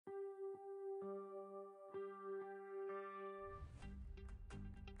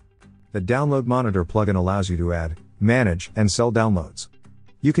the Download Monitor plugin allows you to add, manage, and sell downloads.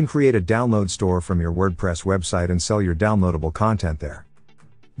 You can create a download store from your WordPress website and sell your downloadable content there.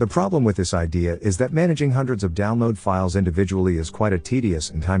 The problem with this idea is that managing hundreds of download files individually is quite a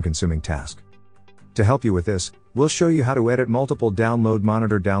tedious and time-consuming task. To help you with this, we'll show you how to edit multiple Download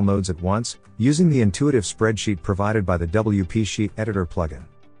Monitor downloads at once, using the intuitive spreadsheet provided by the WP Sheet Editor plugin.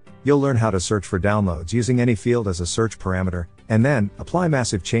 You'll learn how to search for downloads using any field as a search parameter, and then apply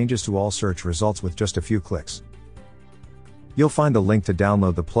massive changes to all search results with just a few clicks. You'll find the link to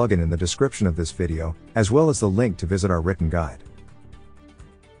download the plugin in the description of this video, as well as the link to visit our written guide.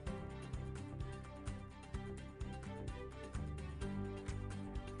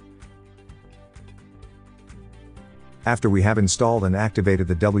 After we have installed and activated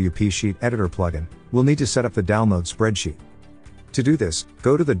the WP Sheet Editor plugin, we'll need to set up the download spreadsheet. To do this,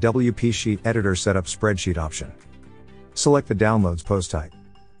 go to the WP Sheet Editor Setup Spreadsheet option. Select the Downloads post type.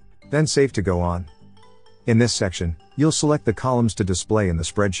 Then Save to go on. In this section, you'll select the columns to display in the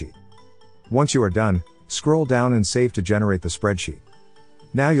spreadsheet. Once you are done, scroll down and save to generate the spreadsheet.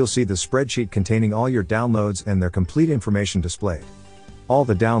 Now you'll see the spreadsheet containing all your downloads and their complete information displayed. All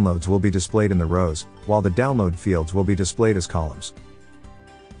the downloads will be displayed in the rows, while the download fields will be displayed as columns.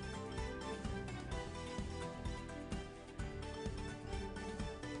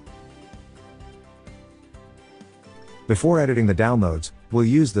 Before editing the downloads, we'll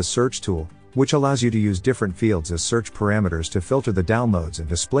use the Search tool, which allows you to use different fields as search parameters to filter the downloads and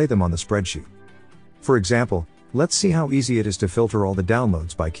display them on the spreadsheet. For example, let's see how easy it is to filter all the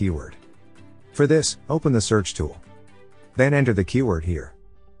downloads by keyword. For this, open the Search tool. Then enter the keyword here.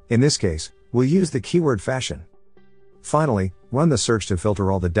 In this case, we'll use the keyword fashion. Finally, run the search to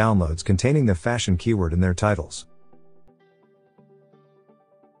filter all the downloads containing the fashion keyword and their titles.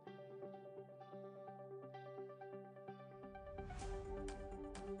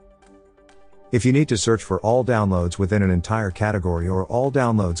 If you need to search for all downloads within an entire category or all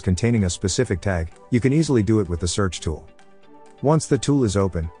downloads containing a specific tag, you can easily do it with the Search tool. Once the tool is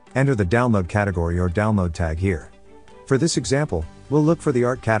open, enter the download category or download tag here. For this example, we'll look for the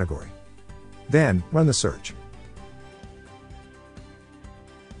art category. Then, run the search.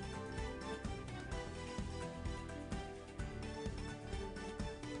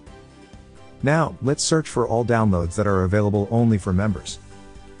 Now, let's search for all downloads that are available only for members.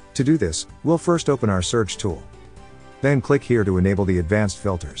 To do this, we'll first open our Search tool. Then click here to enable the advanced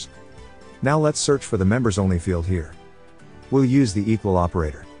filters. Now let's search for the Members Only field here. We'll use the equal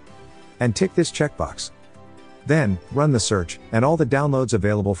operator. And tick this checkbox. Then, run the search, and all the downloads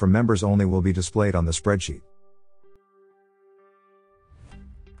available for members only will be displayed on the spreadsheet.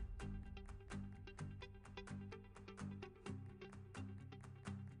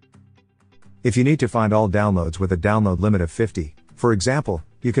 If you need to find all downloads with a download limit of 50, for example,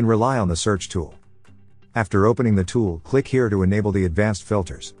 you can rely on the Search tool. After opening the tool, click here to enable the advanced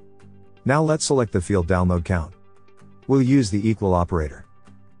filters. Now let's select the field download count. We'll use the equal operator.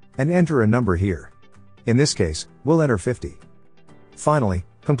 And enter a number here. In this case, we'll enter 50. Finally,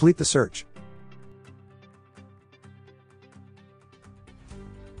 complete the search.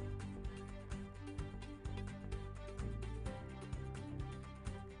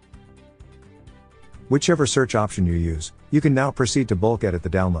 Whichever search option you use, you can now proceed to bulk edit the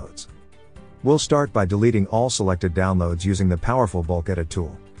downloads. We'll start by deleting all selected downloads using the powerful bulk edit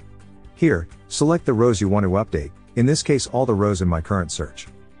tool. Here, select the rows you want to update, in this case all the rows in my current search.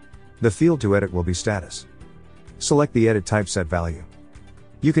 The field to edit will be status. Select the edit type set value.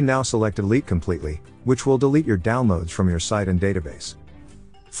 You can now select delete completely, which will delete your downloads from your site and database.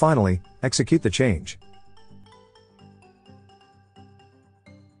 Finally, execute the change.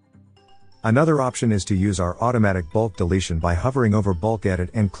 Another option is to use our automatic bulk deletion by hovering over bulk edit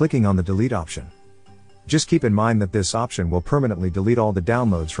and clicking on the delete option. Just keep in mind that this option will permanently delete all the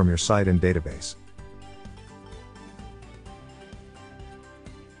downloads from your site and database.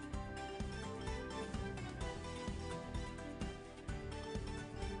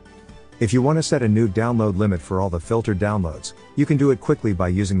 If you want to set a new download limit for all the filtered downloads, you can do it quickly by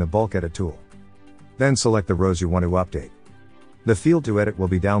using the bulk edit tool. Then select the rows you want to update. The field to edit will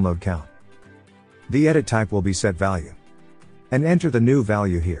be download count. The edit type will be set value. And enter the new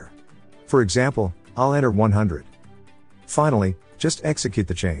value here. For example, I'll enter 100. Finally, just execute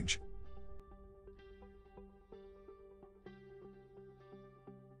the change.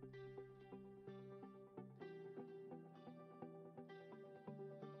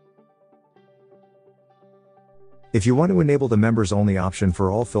 If you want to enable the members only option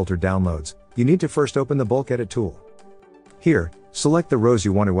for all filtered downloads, you need to first open the bulk edit tool. Here, select the rows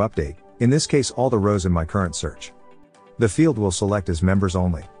you want to update, in this case all the rows in my current search. The field will select as members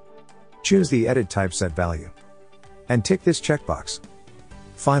only. Choose the Edit Typeset value. And tick this checkbox.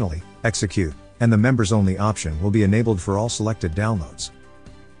 Finally, execute, and the Members Only option will be enabled for all selected downloads.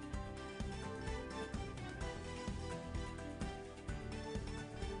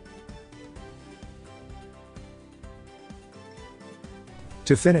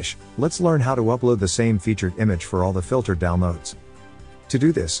 To finish, let's learn how to upload the same featured image for all the filtered downloads. To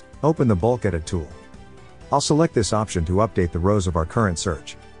do this, open the Bulk Edit tool. I'll select this option to update the rows of our current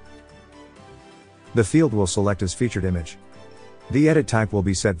search. The field will select as featured image. The edit type will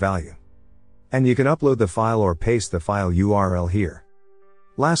be set value. And you can upload the file or paste the file URL here.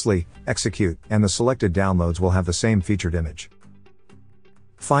 Lastly, execute, and the selected downloads will have the same featured image.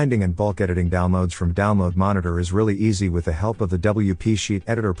 Finding and bulk editing downloads from Download Monitor is really easy with the help of the WP Sheet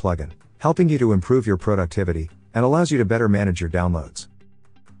Editor plugin, helping you to improve your productivity, and allows you to better manage your downloads.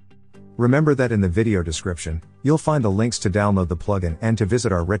 Remember that in the video description, you'll find the links to download the plugin and to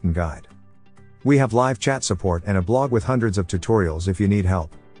visit our written guide. We have live chat support and a blog with hundreds of tutorials if you need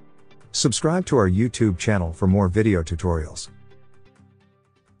help. Subscribe to our YouTube channel for more video tutorials.